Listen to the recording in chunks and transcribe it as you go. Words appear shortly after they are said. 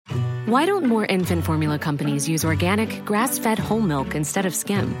Why don't more infant formula companies use organic, grass-fed whole milk instead of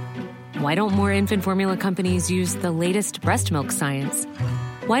skim? Why don't more infant formula companies use the latest breast milk science?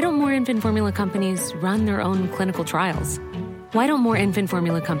 Why don't more infant formula companies run their own clinical trials? Why don't more infant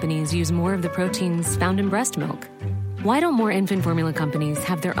formula companies use more of the proteins found in breast milk? Why don't more infant formula companies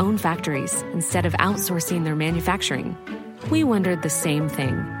have their own factories instead of outsourcing their manufacturing? We wondered the same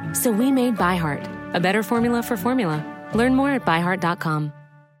thing. So we made ByHeart, a better formula for formula. Learn more at byheart.com.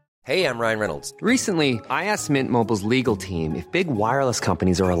 Hey, I'm Ryan Reynolds. Recently, I asked Mint Mobile's legal team if big wireless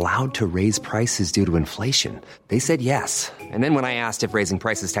companies are allowed to raise prices due to inflation. They said yes. And then when I asked if raising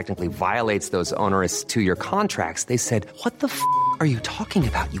prices technically violates those onerous two-year contracts, they said, "What the f*** are you talking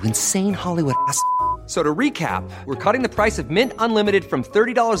about, you insane Hollywood ass?" So to recap, we're cutting the price of Mint Unlimited from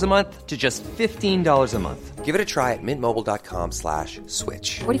 $30 a month to just $15 a month. Give it a try at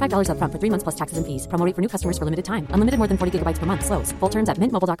mintmobile.com/switch. $45 up front for 3 months plus taxes and fees. Promo rate for new customers for limited time. Unlimited more than 40 gigabytes per month. Slows full terms at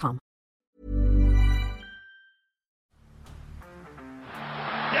mintmobile.com.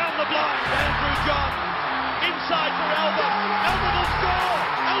 Down the blind, Andrew John. Inside for Elba. Elba will score.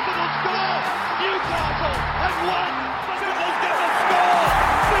 Elba will score. Newcastle have won. Liverpool's going to score.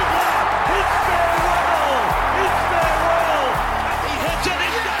 Fiddler. It's farewell. It's farewell. He hits it.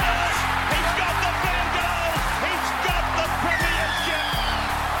 He's got it. He's got the Bengals. He's got the Premiership.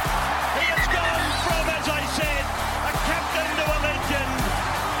 He has gone from, as I said, a captain to a legend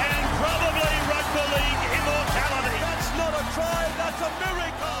and probably rugby league immortality. That's not a try. That's a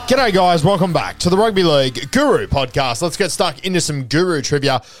miracle. G'day guys, welcome back to the Rugby League Guru podcast. Let's get stuck into some Guru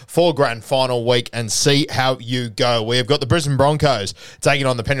trivia for grand final week and see how you go. We have got the Brisbane Broncos taking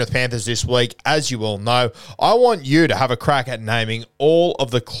on the Penrith Panthers this week. As you all know, I want you to have a crack at naming all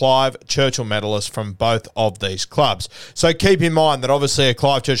of the Clive Churchill medalists from both of these clubs. So keep in mind that obviously a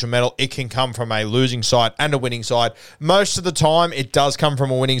Clive Churchill medal, it can come from a losing side and a winning side. Most of the time it does come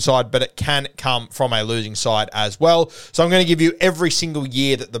from a winning side, but it can come from a losing side as well. So I'm going to give you every single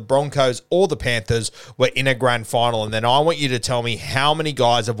year that the Broncos or the Panthers were in a grand final, and then I want you to tell me how many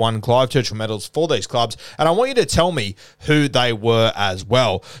guys have won Clive Churchill medals for these clubs, and I want you to tell me who they were as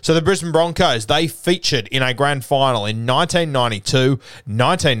well. So the Brisbane Broncos, they featured in a grand final in 1992,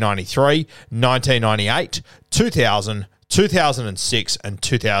 1993, 1998, 2000, 2006 and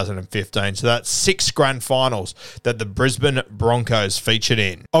 2015. So that's 6 grand finals that the Brisbane Broncos featured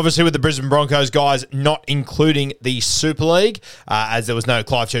in. Obviously with the Brisbane Broncos, guys, not including the Super League, as there was no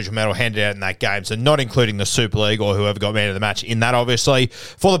Clive Churchill medal handed out in that game. So not including the Super League or whoever got man of the match in that, obviously.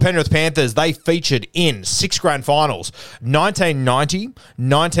 For the Penrith Panthers, they featured in 6 grand finals: 1990,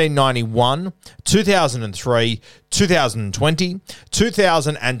 1991, 2003, 2020,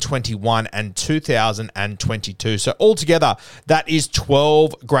 2021 and 2022. So altogether, that is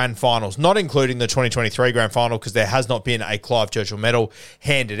 12 grand finals, not including the 2023 grand final because there has not been a Clive Churchill medal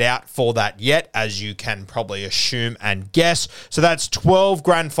handed out for that yet, as you can probably assume and guess. So that's 12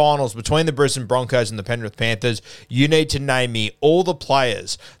 grand finals between the Brisbane Broncos and the Penrith Panthers. You need to name me all the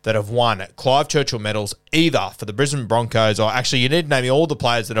players that have won Clive Churchill medals either for the Brisbane Broncos, or actually you need to name me all the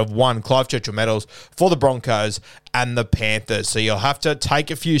players that have won Clive Churchill medals for the Broncos and the Panthers. So you'll have to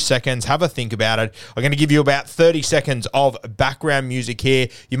take a few seconds, have a think about it. I'm going to give you about 30 seconds of background music here.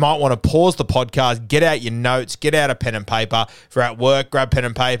 You might want to pause the podcast, get out your notes, get out a pen and paper. If you're at work, grab pen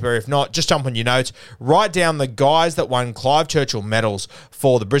and paper. If not, just jump on your notes. Write down the guys that won Clive Churchill medals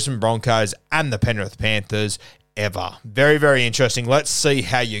for the Brisbane Broncos and the Penrith Panthers ever. Very, very interesting. Let's see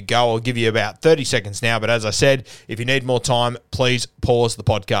how you go. I'll give you about 30 seconds now, but as I said, if you need more time, please pause the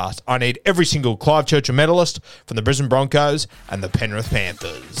podcast. I need every single Clive Churchill medalist from the Brisbane Broncos and the Penrith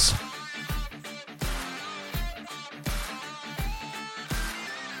Panthers.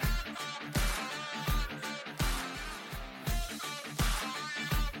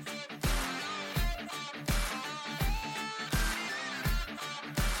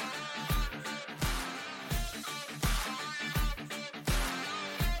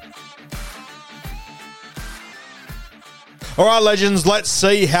 All right, legends, let's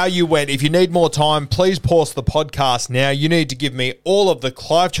see how you went. If you need more time, please pause the podcast now. You need to give me all of the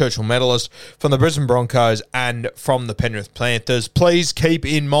Clive Churchill medalists from the Brisbane Broncos and from the Penrith Panthers. Please keep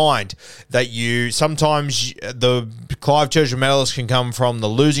in mind that sometimes the Clive Churchill medalists can come from the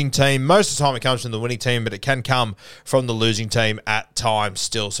losing team. Most of the time it comes from the winning team, but it can come from the losing team at times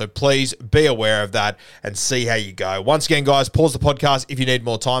still. So please be aware of that and see how you go. Once again, guys, pause the podcast if you need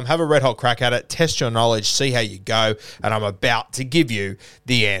more time. Have a red hot crack at it. Test your knowledge. See how you go. And I'm a about to give you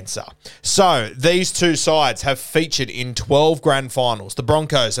the answer. So these two sides have featured in 12 grand finals. The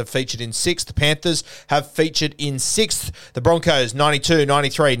Broncos have featured in 6. The Panthers have featured in 6th. The Broncos 92,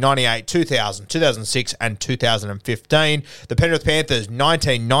 93, 98, 2000, 2006 and 2015. The Penrith Panthers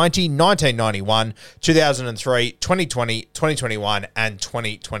 1990, 1991, 2003, 2020, 2021 and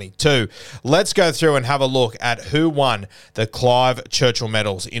 2022. Let's go through and have a look at who won the Clive Churchill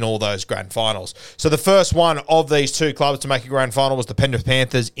medals in all those grand finals. So the first one of these two clubs to make a grand final was the Penrith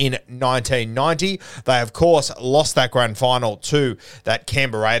Panthers in 1990. They, of course, lost that grand final to that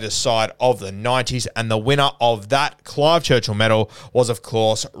Canberra Raiders side of the 90s, and the winner of that Clive Churchill medal was, of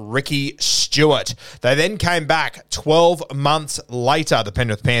course, Ricky Stewart. They then came back 12 months later, the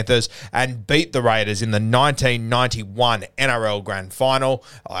Penrith Panthers, and beat the Raiders in the 1991 NRL Grand Final,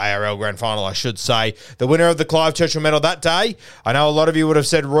 or ARL Grand Final, I should say. The winner of the Clive Churchill medal that day, I know a lot of you would have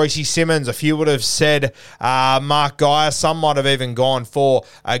said Royce Simmons, a few would have said Mark Geyer, some might have even gone for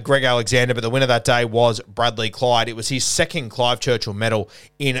Greg Alexander, but the winner that day was Bradley Clyde. It was his second Clive Churchill medal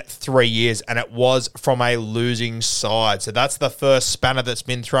in 3 years, and it was from a losing side. So that's the first spanner that's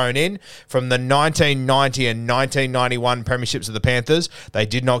been thrown in. From the 1990 and 1991 premierships of the Panthers, they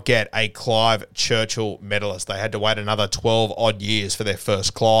did not get a Clive Churchill medalist. They had to wait another 12 odd years for their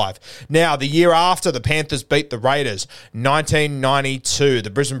first Clive. Now, the year after the Panthers beat the Raiders, 1992, the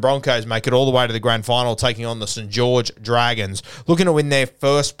Brisbane Broncos make it all the way to the grand final, taking on the St. George Dragons, looking to win their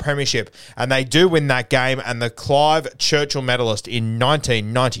first premiership, and they do win that game, and the Clive Churchill medalist in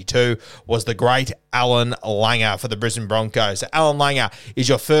 1992 was the great Alan Langer for the Brisbane Broncos. Alan Langer is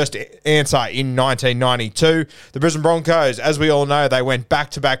your first answer in 1992. The Brisbane Broncos, as we all know, they went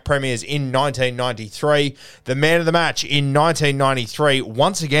back-to-back premiers in 1993. The man of the match in 1993,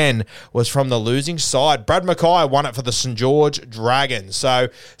 once again, was from the losing side. Brad Mackay won it for the St. George Dragons.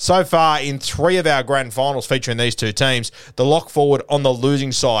 So far in 3 of our grand finals featuring these two teams, the lock forward on the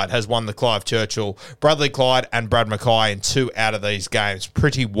losing side has won the Clive Churchill. Bradley Clyde and Brad Mackay in 2 out of these games.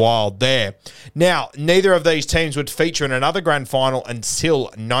 Pretty wild there. Now, neither of these teams would feature in another grand final until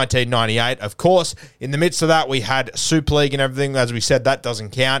 1998. Of course, in the midst of that, we had Super League and everything. As we said, that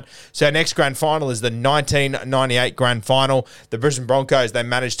doesn't count. So our next grand final is the 1998 grand final. The Brisbane Broncos, they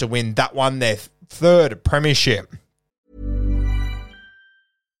managed to win that one, their 3rd premiership.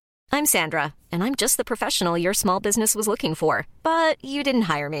 I'm Sandra, and I'm just the professional your small business was looking for. But you didn't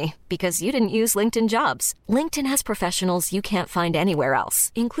hire me because you didn't use LinkedIn Jobs. LinkedIn has professionals you can't find anywhere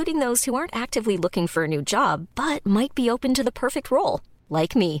else, including those who aren't actively looking for a new job, but might be open to the perfect role,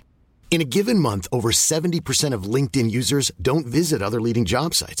 like me. In a given month, over 70% of LinkedIn users don't visit other leading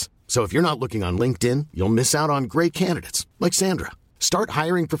job sites. So if you're not looking on LinkedIn, you'll miss out on great candidates like Sandra. Start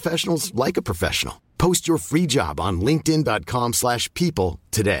hiring professionals like a professional. Post your free job on linkedin.com/people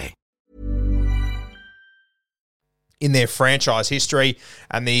today. In their franchise history,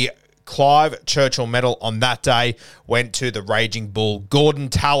 and the Clive Churchill medal on that day went to the Raging Bull, Gordon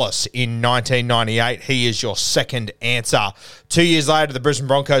Tallis, in 1998. He is your second answer. 2 years later, the Brisbane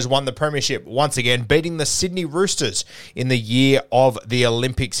Broncos won the premiership, once again beating the Sydney Roosters in the year of the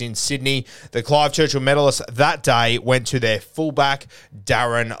Olympics in Sydney. The Clive Churchill medalist that day went to their fullback,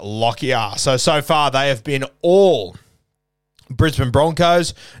 Darren Lockyer. So far, they have been all Brisbane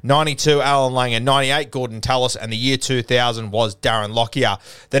Broncos, 92, Alan Langer, 98, Gordon Tallis, and the year 2000 was Darren Lockyer.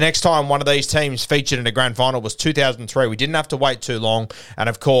 The next time one of these teams featured in a grand final was 2003. We didn't have to wait too long. And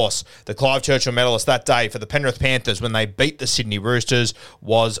of course, the Clive Churchill medalist that day for the Penrith Panthers when they beat the Sydney Roosters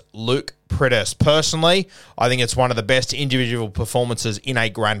was Luke Prittis. Personally, I think it's one of the best individual performances in a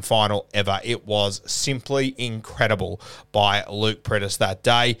grand final ever. It was simply incredible by Luke Prittis that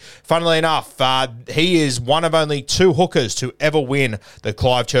day. Funnily enough, he is one of only 2 hookers to ever win the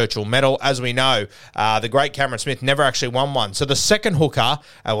Clive Churchill medal. As we know, the great Cameron Smith never actually won one. So the second hooker,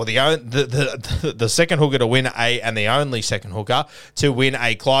 the second hooker to win and the only second hooker to win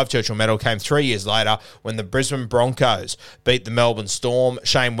a Clive Churchill medal came 3 years later when the Brisbane Broncos beat the Melbourne Storm.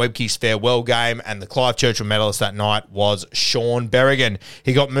 Shane Webke's farewell game, and the Clive Churchill medalist that night was Sean Berrigan.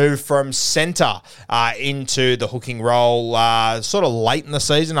 He got moved from centre into the hooking role sort of late in the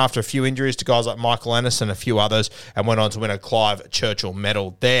season after a few injuries to guys like Michael Ennis and a few others, and went on to win a Clive Churchill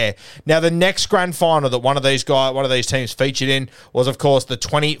medal there. Now, the next grand final that one of these teams featured in was, of course, the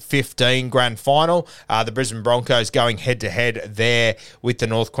 2015 grand final. The Brisbane Broncos going head-to-head there with the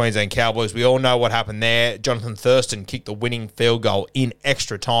North Queensland Cowboys. We all know what happened there. Jonathan Thurston kicked the winning field goal in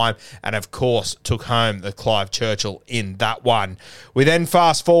extra time, and and of course took home the Clive Churchill in that one. We then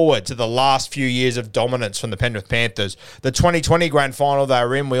fast forward to the last few years of dominance from the Penrith Panthers. The 2020 grand final they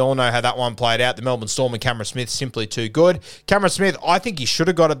were in, we all know how that one played out. The Melbourne Storm and Cameron Smith simply too good. Cameron Smith, I think he should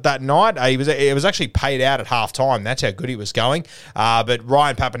have got it that night. It was actually paid out at half time. That's how good he was going. But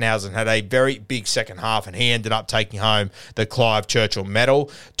Ryan Pappenhausen had a very big second half, and he ended up taking home the Clive Churchill medal.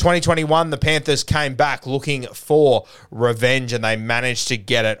 2021, the Panthers came back looking for revenge, and they managed to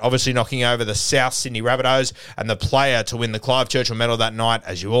get it, obviously knocking over the South Sydney Rabbitohs, and the player to win the Clive Churchill medal that night,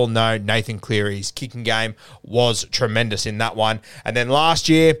 as you all know, Nathan Cleary's kicking game was tremendous in that one. And then last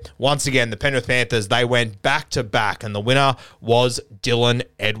year, once again, the Penrith Panthers, they went back-to-back, and the winner was Dylan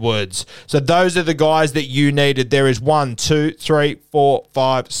Edwards. So those are the guys that you needed. There is 1, 2, 3, 4,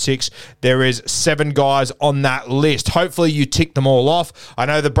 5, 6. There is 7 guys on that list. Hopefully you tick them all off. I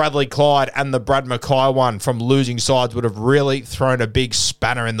know the Bradley Clyde and the Brad Mackay one from losing sides would have really thrown a big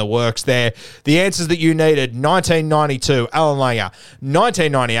spanner in the works there. The answers that you needed: 1992, Alan Langer;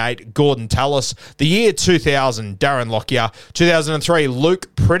 1998, Gordon Tallis; the year 2000, Darren Lockyer; 2003,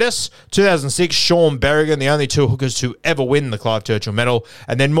 Luke Prittis; 2006, Sean Berrigan, the only 2 hookers to ever win the Clive Churchill medal;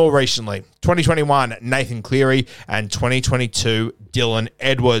 and then more recently, 2021, Nathan Cleary, and 2022, Dylan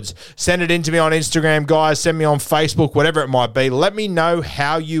Edwards. Send it in to me on Instagram, guys. Send me on Facebook, whatever it might be. Let me know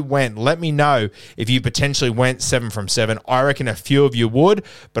how you went. Let me know if you potentially went 7 from 7. I reckon a few of you would,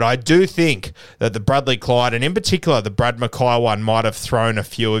 but I do think that the Bradley Clyde, and in particular the Brad Mackay one, might have thrown a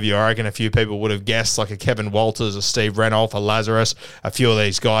few of you. I reckon a few people would have guessed, like a Kevin Walters, a Steve Renouf, a Lazarus, a few of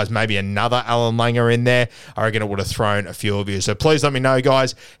these guys, maybe another Alan Langer in there. I reckon it would have thrown a few of you. So please let me know,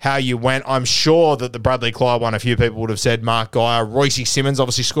 guys, how you went. I'm sure that the Bradley Clyde one, a few people would have said Mark Geyer. Royce Simmons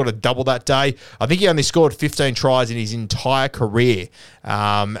obviously scored a double that day. I think he only scored 15 tries in his entire career,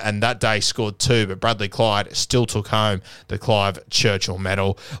 and that day scored 2, but Bradley Clyde still took home the Clive Churchill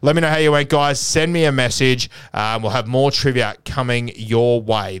medal. Let me know how you went, guys. Send me a message. We'll have more trivia coming your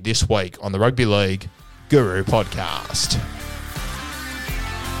way this week on the Rugby League Guru Podcast.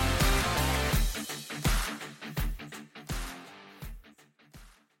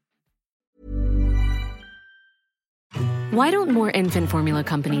 Why don't more infant formula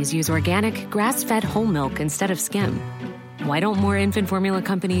companies use organic, grass-fed whole milk instead of skim? Why don't more infant formula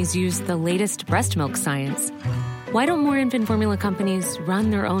companies use the latest breast milk science? Why don't more infant formula companies run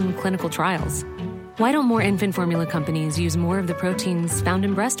their own clinical trials? Why don't more infant formula companies use more of the proteins found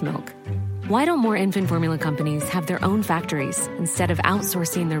in breast milk? Why don't more infant formula companies have their own factories instead of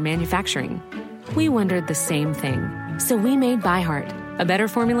outsourcing their manufacturing? We wondered the same thing. So we made ByHeart, a better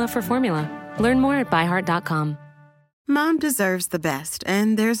formula for formula. Learn more at byheart.com. Mom deserves the best,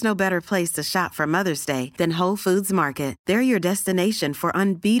 and there's no better place to shop for Mother's Day than Whole Foods Market. They're your destination for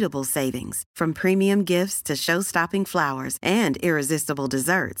unbeatable savings, from premium gifts to show-stopping flowers and irresistible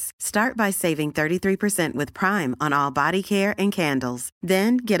desserts. Start by saving 33% with Prime on all body care and candles.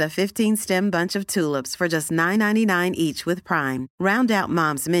 Then get a 15-stem bunch of tulips for just $9.99 each with Prime. Round out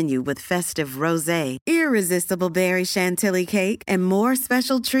Mom's menu with festive rosé, irresistible berry chantilly cake, and more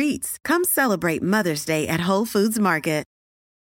special treats. Come celebrate Mother's Day at Whole Foods Market.